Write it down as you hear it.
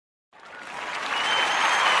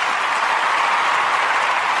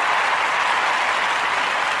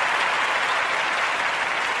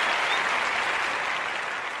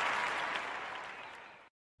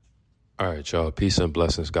All right, y'all. Peace and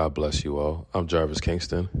blessings. God bless you all. I'm Jarvis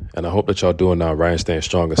Kingston, and I hope that y'all doing now right and staying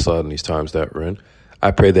strong and solid in these times that we're in.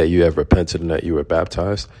 I pray that you have repented and that you were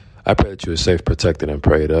baptized. I pray that you are safe, protected, and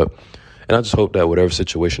prayed up. And I just hope that whatever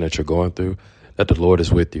situation that you're going through, that the Lord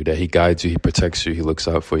is with you, that he guides you, he protects you, he looks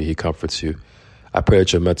out for you, he comforts you. I pray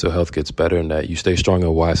that your mental health gets better and that you stay strong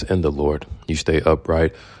and wise in the Lord. You stay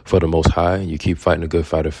upright for the Most High. You keep fighting a good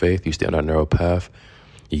fight of faith. You stay on a narrow path.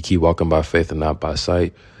 You keep walking by faith and not by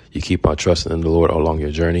sight. You keep on trusting in the Lord along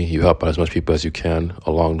your journey. You help out as much people as you can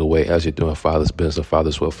along the way as you're doing Father's business and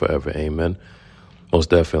Father's will forever. Amen. Most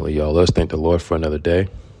definitely, y'all. Let's thank the Lord for another day.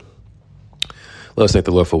 Let's thank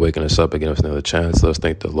the Lord for waking us up and giving us another chance. Let's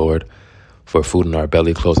thank the Lord for food in our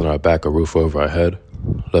belly, clothes on our back, a roof over our head.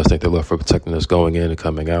 Let's thank the Lord for protecting us going in and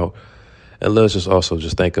coming out. And let's just also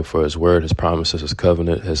just thank him for his word, his promises, his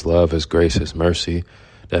covenant, his love, his grace, his mercy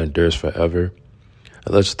that endures forever.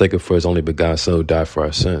 And let's just thank him for his only begotten Son who died for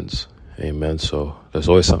our sins. Amen. So there's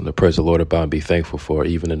always something to praise the Lord about and be thankful for,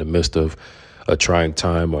 even in the midst of a trying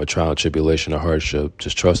time or a trial, tribulation, or hardship.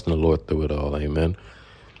 Just trust in the Lord through it all. Amen.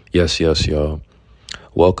 Yes, y'all.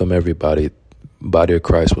 Welcome, everybody. Body of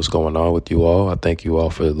Christ, what's going on with you all? I thank you all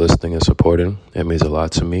for listening and supporting. It means a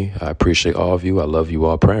lot to me. I appreciate all of you. I love you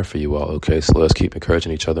all, praying for you all, okay? So let's keep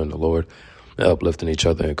encouraging each other in the Lord and uplifting each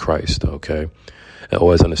other in Christ, okay? And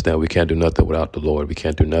always understand we can't do nothing without the Lord. We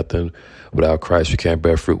can't do nothing without Christ. We can't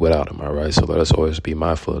bear fruit without him, all right? So let us always be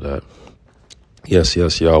mindful of that. Yes,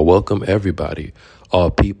 y'all. Welcome, everybody. All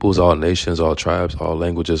peoples, all nations, all tribes, all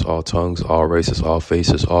languages, all tongues, all races, all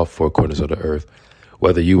faces, all four corners of the earth.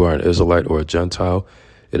 Whether you are an Israelite or a Gentile,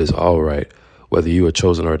 it is all right. Whether you are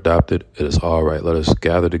chosen or adopted, it is all right. Let us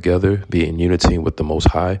gather together, be in unity with the Most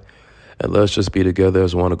High, and let's just be together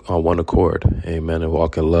as one on one accord. Amen. And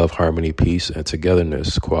walk in love, harmony, peace, and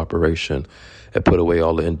togetherness, cooperation, and put away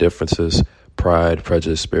all the indifferences, pride,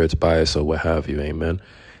 prejudice, spirits, bias, or what have you. Amen.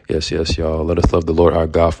 Yes, y'all. Let us love the Lord our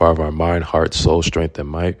God, Father of our mind, heart, soul, strength, and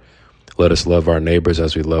might. Let us love our neighbors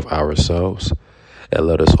as we love ourselves. And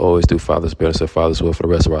let us always do Father's business and Father's will for the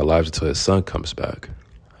rest of our lives until his Son comes back.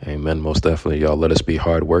 Amen. Most definitely, y'all. Let us be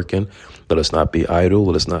hardworking. Let us not be idle.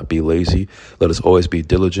 Let us not be lazy. Let us always be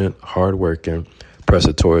diligent, hardworking,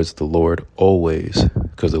 pressing towards the Lord always,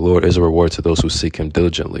 because the Lord is a reward to those who seek him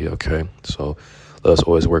diligently, okay? So let us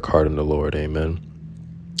always work hard in the Lord. Amen.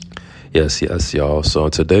 Yes, y'all. So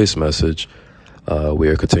in today's message, we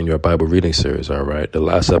are continuing our Bible reading series, all right? The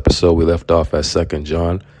last episode, we left off at 2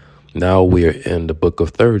 John. Now we are in the book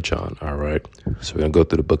of 3 John, all right? So we're going to go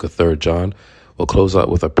through the book of 3 John. We'll close out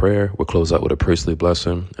with a prayer. We'll close out with a priestly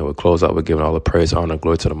blessing. And we'll close out with giving all the praise, honor, and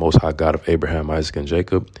glory to the Most High God of Abraham, Isaac, and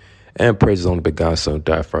Jacob. And praise his only begotten Son who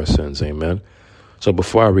died for our sins. Amen. So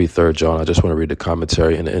before I read 3 John, I just want to read the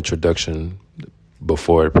commentary and the introduction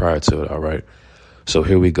prior to it, all right? So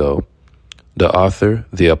here we go. The author,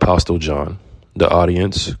 the Apostle John. The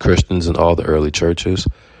audience, Christians in all the early churches.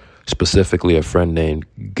 Specifically a friend named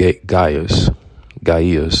Gaius,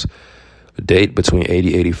 date between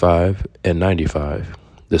 85 and 95.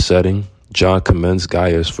 The setting, John commends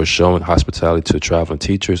Gaius for showing hospitality to traveling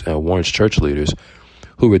teachers and warns church leaders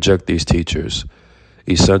who reject these teachers.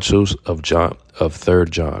 Essentials of 3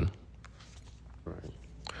 John.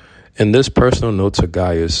 In this personal note to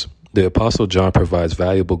Gaius, the Apostle John provides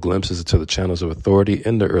valuable glimpses into the channels of authority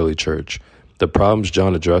in the early church. The problems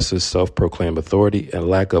John addresses, self-proclaimed authority and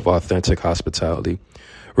lack of authentic hospitality,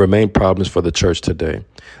 remain problems for the church today.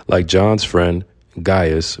 Like John's friend,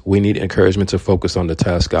 Gaius, we need encouragement to focus on the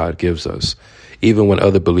task God gives us, even when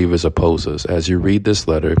other believers oppose us. As you read this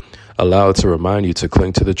letter, allow it to remind you to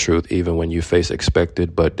cling to the truth even when you face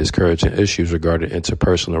expected but discouraging issues regarding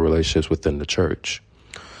interpersonal relationships within the church.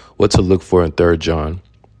 What to look for in 3 John?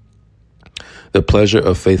 The pleasure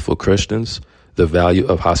of faithful Christians, the value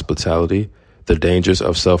of hospitality, the dangers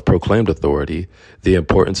of self-proclaimed authority, the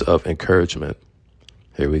importance of encouragement.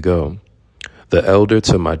 Here we go. The elder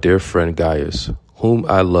to my dear friend Gaius, whom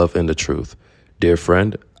I love in the truth. Dear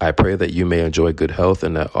friend, I pray that you may enjoy good health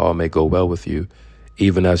and that all may go well with you,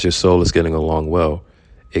 even as your soul is getting along well.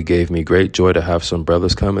 It gave me great joy to have some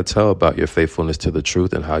brothers come and tell about your faithfulness to the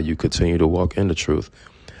truth and how you continue to walk in the truth.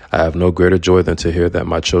 I have no greater joy than to hear that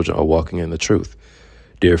my children are walking in the truth.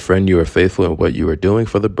 Dear friend, you are faithful in what you are doing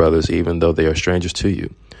for the brothers, even though they are strangers to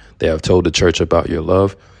you. They have told the church about your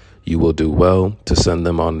love. You will do well to send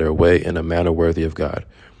them on their way in a manner worthy of God.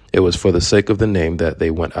 It was for the sake of the name that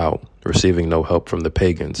they went out, receiving no help from the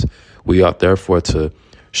pagans. We ought therefore to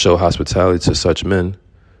show hospitality to such men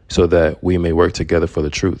so that we may work together for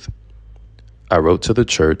the truth. I wrote to the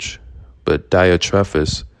church, but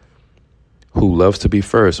Diotrephes who loves to be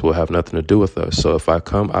first will have nothing to do with us. So if I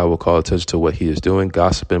come, I will call attention to what he is doing,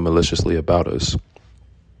 gossiping maliciously about us.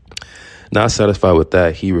 Not satisfied with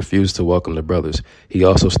that, he refused to welcome the brothers. He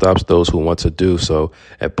also stops those who want to do so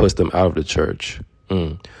and puts them out of the church.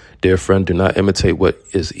 Dear friend, do not imitate what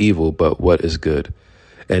is evil, but what is good.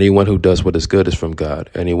 Anyone who does what is good is from God.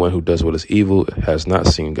 Anyone who does what is evil has not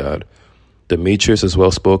seen God. Demetrius is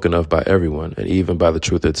well spoken of by everyone, and even by the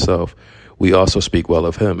truth itself. We also speak well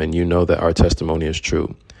of him, and you know that our testimony is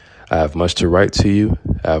true. I have much to write to you.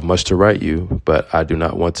 I have much to write you, but I do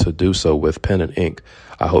not want to do so with pen and ink.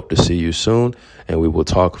 I hope to see you soon, and we will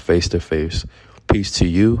talk face to face. Peace to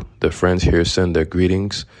you. The friends here send their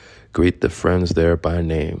greetings. Greet the friends there by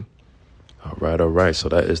name. All right. So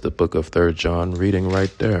that is the book of 3 John reading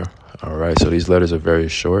right there. All right. So these letters are very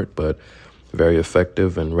short, but very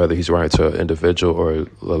effective. And whether he's writing to an individual or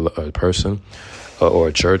a person or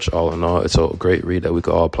a church, all in all, it's a great read that we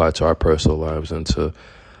can all apply to our personal lives and to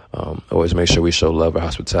always make sure we show love and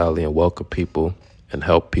hospitality and welcome people and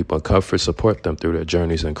help people and comfort, support them through their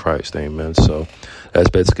journeys in Christ. Amen. So that's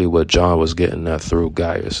basically what John was getting at through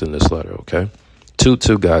Gaius in this letter. Okay. Two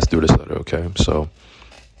guys through this letter. Okay. So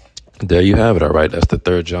there you have it. All right. That's the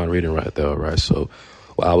 3 John reading right there. All right. So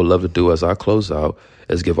what I would love to do as I close out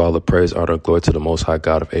is give all the praise, honor, and glory to the Most High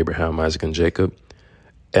God of Abraham, Isaac, and Jacob,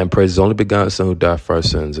 and praise his only begotten Son who died for our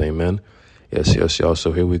sins. Amen. Yes, y'all.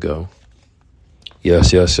 So here we go.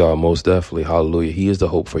 Yes, y'all. Most definitely. Hallelujah. He is the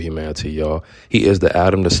hope for humanity, y'all. He is the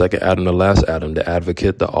Adam, the second Adam, the last Adam, the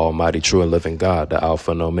advocate, the almighty, true and living God, the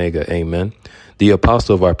Alpha and Omega. Amen. The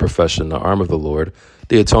apostle of our profession, the arm of the Lord,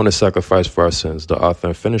 the atoning sacrifice for our sins, the author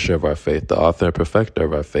and finisher of our faith, the author and perfecter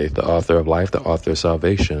of our faith, the author of life, the author of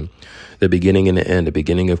salvation, the beginning and the end, the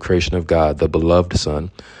beginning of creation of God, the beloved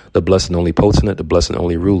Son, the blessed and only potentate, the blessed and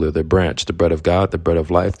only ruler, the branch, the bread of God, the bread of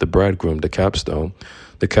life, the bridegroom, the capstone,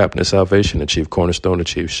 the captain of salvation, the chief cornerstone, the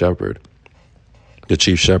chief shepherd,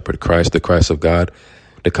 Christ, the Christ of God,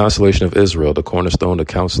 the consolation of Israel, the cornerstone, the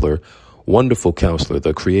counselor, wonderful counselor,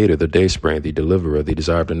 the creator, the dayspring, the deliverer, the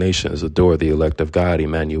desire of the nations, the door, the elect of God,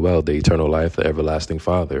 Emmanuel, the eternal life, the everlasting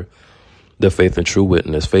Father, the faith and true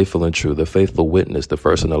witness, faithful and true, the faithful witness, the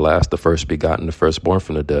first and the last, the first begotten, the firstborn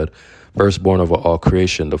from the dead, firstborn over all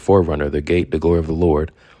creation, the forerunner, the gate, the glory of the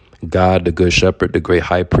Lord, God, the good shepherd, the great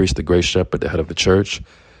high priest, the great shepherd, the head of the church,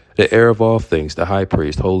 the heir of all things, the high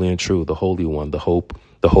priest, holy and true, the holy one, the hope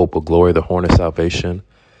of glory, the horn of salvation,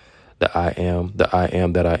 the I am that I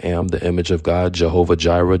am, the image of God, Jehovah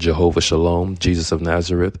Jireh, Jehovah Shalom, Jesus of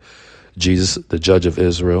Nazareth, Jesus, the judge of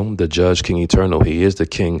Israel, the judge, King eternal. He is the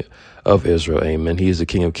King of Israel. Amen. He is the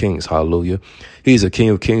King of kings. Hallelujah. He's the King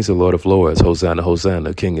of kings, the Lord of lords. Hosanna,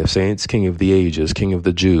 Hosanna, King of saints, King of the ages, King of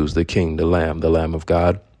the Jews, the King, the Lamb of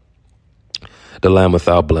God, the Lamb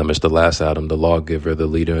without blemish, the last Adam, the lawgiver, the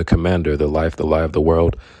leader and commander, the life of the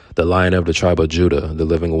world, the Lion of the tribe of Judah, the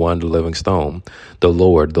living one, the living stone, the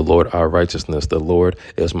Lord our righteousness. The Lord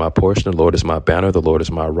is my portion. The Lord is my banner. The Lord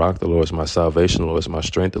is my rock. The Lord is my salvation. The Lord is my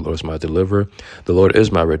strength. The Lord is my deliverer. The Lord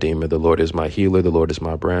is my redeemer. The Lord is my healer. The Lord is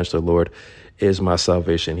my branch. The Lord is my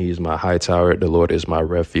salvation. He is my high tower. The Lord is my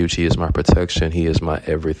refuge. He is my protection. He is my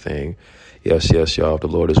everything. Yes, y'all. The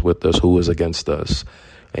Lord is with us. Who is against us?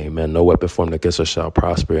 Amen. No weapon formed against us shall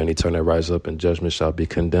prosper. Any tongue that rises up in judgment shall be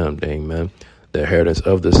condemned. Amen. The inheritance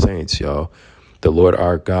of the saints, y'all. The Lord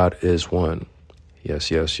our God is one. Yes,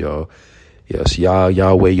 y'all. Yes,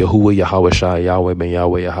 Yahweh, Yahuwah, Yahweh Shai, Yahweh, Ben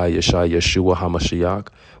Yahweh, Yahai, Yeshai, Yeshua, HaMashiach,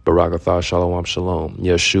 Barakatah, Shalom, Shalom,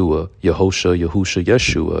 Yeshua, Yehosha, Yahusha,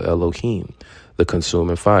 Yeshua, Elohim, the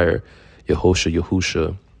consuming fire,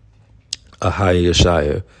 Yahusha, Ahai,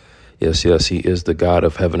 Yeshaya. Yes, he is the God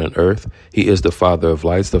of heaven and earth. He is the Father of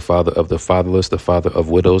lights, the Father of the fatherless, the Father of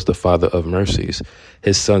widows, the Father of mercies.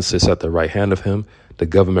 His Son sits at the right hand of him. The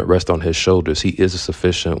government rests on his shoulders. He is a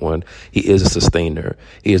sufficient one. He is a sustainer.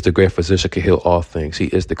 He is the great physician, can heal all things. He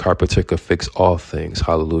is the carpenter, can fix all things.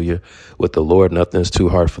 Hallelujah. With the Lord, nothing is too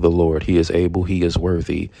hard for the Lord. He is able. He is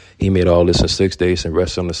worthy. He made all this in 6 days and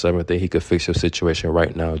rested on the seventh day. He could fix your situation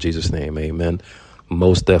right now. In Jesus' name, amen.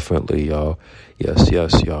 Most definitely, y'all. Yes,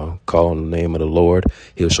 y'all. Call on the name of the Lord.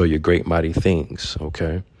 He'll show you great, mighty things,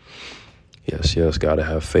 okay? Yes. Gotta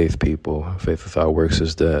have faith, people. Faith without works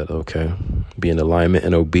is dead, okay? Be in alignment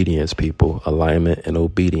and obedience, people. Alignment and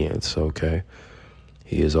obedience, okay?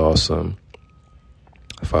 He is awesome.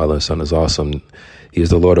 Father and Son is awesome. He is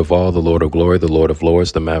the Lord of all, the Lord of glory, the Lord of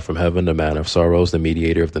lords, the man from heaven, the man of sorrows, the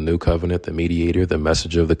mediator of the new covenant, the mediator, the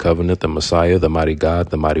messenger of the covenant, the Messiah, the mighty God,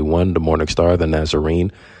 the mighty one, the morning star, the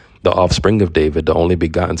Nazarene, the offspring of David, the only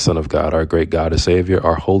begotten Son of God, our great God and Savior,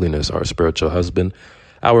 our holiness, our spiritual husband,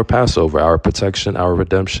 our Passover, our protection, our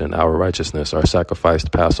redemption, our righteousness, our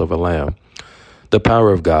sacrificed Passover lamb, The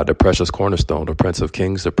power of God, the precious cornerstone, the Prince of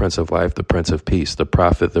Kings, the Prince of Life, the Prince of Peace, the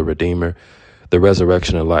Prophet, the Redeemer, the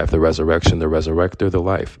resurrection and life, the resurrection, the resurrector, the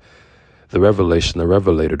life, the revelation, the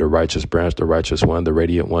revelator, the righteous branch, the righteous one, the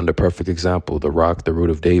radiant one, the perfect example, the rock, the root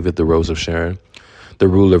of David, the rose of Sharon, the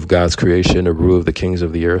ruler of God's creation, the ruler of the kings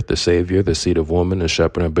of the earth, the Savior, the seed of woman, the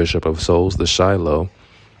shepherd and bishop of souls, the Shiloh,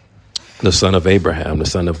 the son of Abraham, the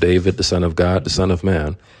son of David, the son of God, the son of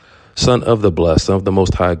man, Son of the blessed, Son of the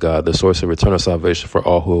Most High God, the source of eternal salvation for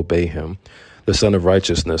all who obey him, the Son of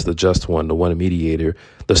righteousness, the just one, the one mediator,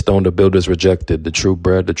 the stone the builders rejected, the true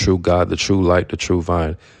bread, the true God, the true light, the true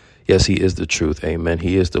vine. Yes, he is the truth. Amen.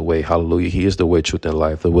 He is the way. Hallelujah. He is the way, truth, and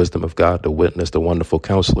life, the wisdom of God, the witness, the wonderful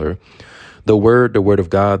counselor, the word of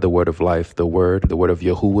God, the word of life, the word of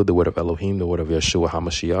Yahuwah, the word of Elohim, the word of Yeshua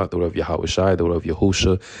HaMashiach, the word of Yahushai, the word of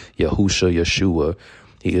Yeshua.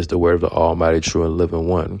 He is the word of the Almighty, true, and living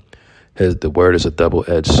one. The word is a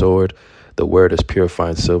double-edged sword. The word is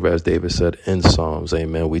purifying silver, as David said in Psalms.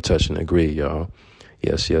 Amen. We touch and agree, y'all.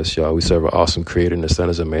 Yes, y'all. We serve an awesome creator, and the Son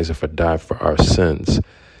is amazing for dying for our sins.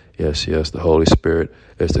 Yes. The Holy Spirit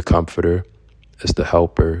is the comforter. It's the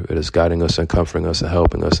helper. It is guiding us and comforting us and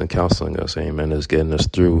helping us and counseling us. Amen. It's getting us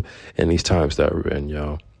through in these times that we're in,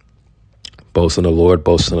 y'all. Boast in the Lord,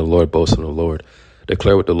 boast in the Lord, boast in the Lord.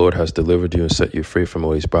 Declare what the Lord has delivered you and set you free from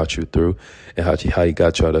what he's brought you through and how he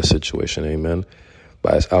got you out of that situation. Amen.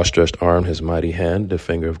 By his outstretched arm, his mighty hand, the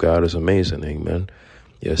finger of God is amazing. Amen.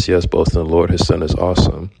 Yes, boast in the Lord. His son is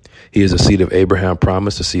awesome. He is the seed of Abraham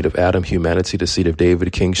promise, the seed of Adam, humanity, the seed of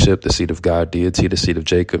David, kingship, the seed of God, deity, the seed of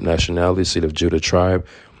Jacob, nationality, the seed of Judah, tribe,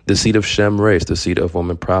 the seed of Shem, race, the seed of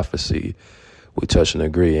woman, prophecy. We touch and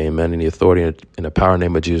agree. Amen. In the authority and the power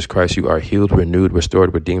name of Jesus Christ, you are healed, renewed,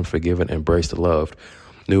 restored, redeemed, forgiven, embraced, loved.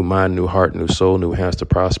 New mind, new heart, new soul, new hands to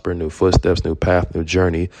prosper, new footsteps, new path, new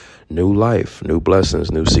journey, new life, new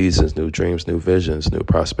blessings, new seasons, new dreams, new visions, new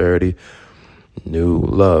prosperity, new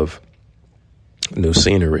love, new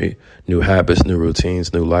scenery, new habits, new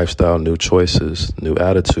routines, new lifestyle, new choices, new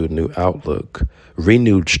attitude, new outlook,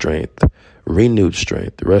 renewed strength,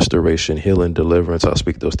 restoration, healing, deliverance. I'll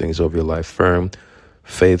speak those things over your life. Firm,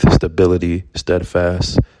 faith, stability,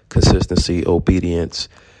 steadfast, consistency, obedience,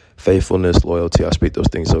 faithfulness, loyalty. I speak those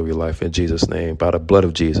things over your life in Jesus' name, by the blood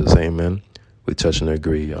of Jesus. Amen. We touch and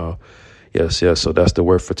agree, y'all. Yes. So that's the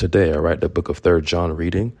word for today. All right. The book of 3 John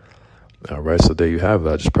reading. All right. So there you have it.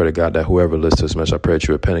 I just pray to God that whoever listens to this message, I pray that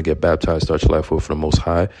you repent and get baptized, start your life with the Most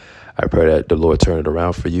High. I pray that the Lord turn it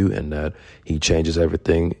around for you and that he changes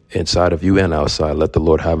everything inside of you and outside. Let the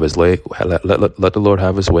Lord have his way. Let the Lord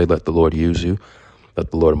have his way. Let the Lord use you.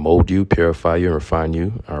 Let the Lord mold you, purify you, and refine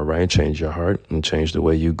you. All right. And change your heart and change the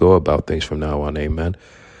way you go about things from now on. Amen.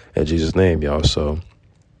 In Jesus' name, y'all. So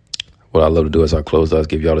what I love to do as I close, I'll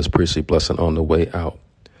give y'all this priestly blessing on the way out.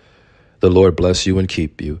 The Lord bless you and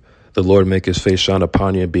keep you. The Lord make his face shine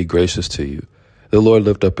upon you and be gracious to you. The Lord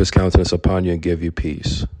lift up his countenance upon you and give you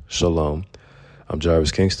peace. Shalom. I'm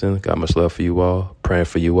Jarvis Kingston. Got much love for you all. Praying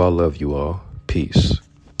for you all. Love you all. Peace.